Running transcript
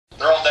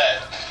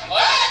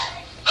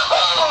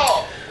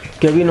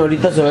Kevin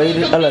ahorita se va a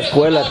ir a la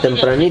escuela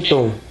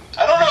tempranito.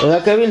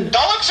 ¿Verdad, Kevin?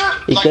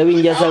 Y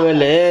Kevin ya sabe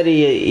leer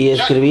y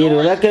escribir,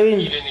 ¿verdad,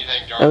 Kevin?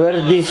 A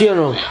ver, ¿dice o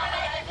no?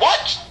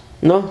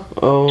 ¿No?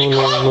 Oh,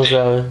 no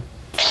sabe.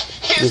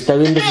 Está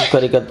viendo sus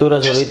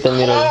caricaturas ahorita,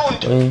 mira.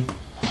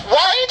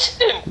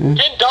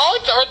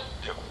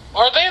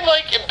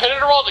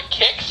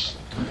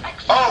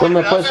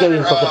 Come pues,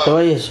 Kevin, para que te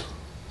vayas.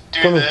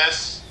 Come.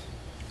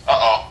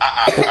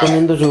 Está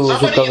comiendo su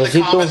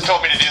cafecito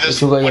y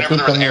su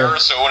galletita, mira.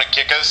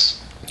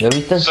 ¿Ya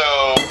viste?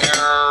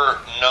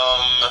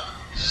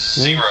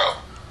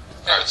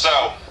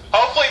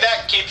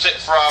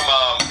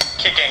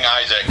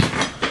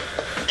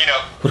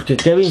 Porque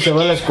Kevin se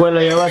va a la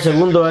escuela, ya va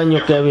segundo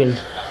año, Kevin.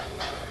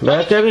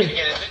 ¿Verdad, Kevin?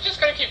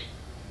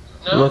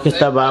 No es que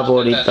está babo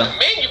ahorita.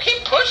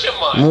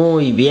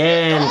 Muy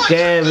bien,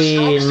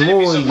 Kevin,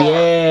 muy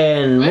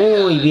bien,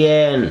 muy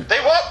bien.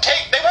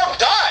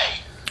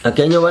 ¿A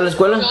qué año va a la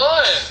escuela?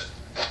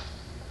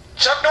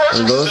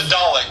 El 2.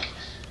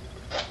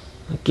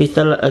 Aquí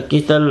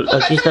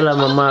está la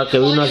mamá que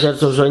vino a hacer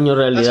su sueño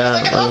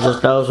realidad a los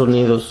Estados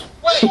Unidos.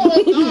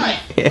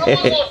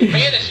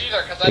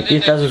 Aquí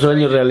está su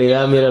sueño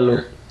realidad,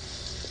 míralo.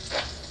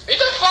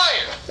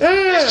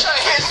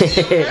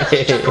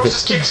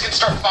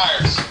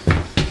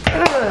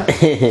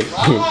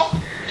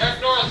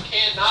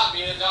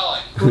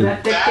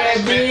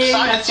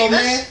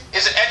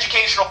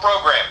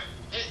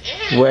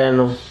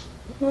 Bueno,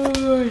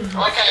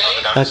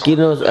 aquí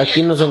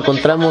nos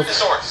encontramos.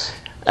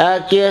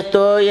 Aquí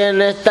estoy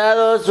en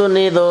Estados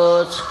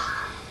Unidos.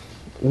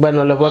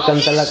 Bueno, les voy a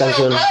cantar la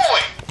canción.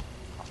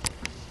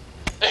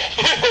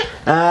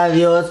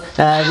 Adiós,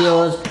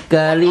 adiós,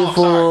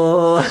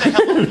 California.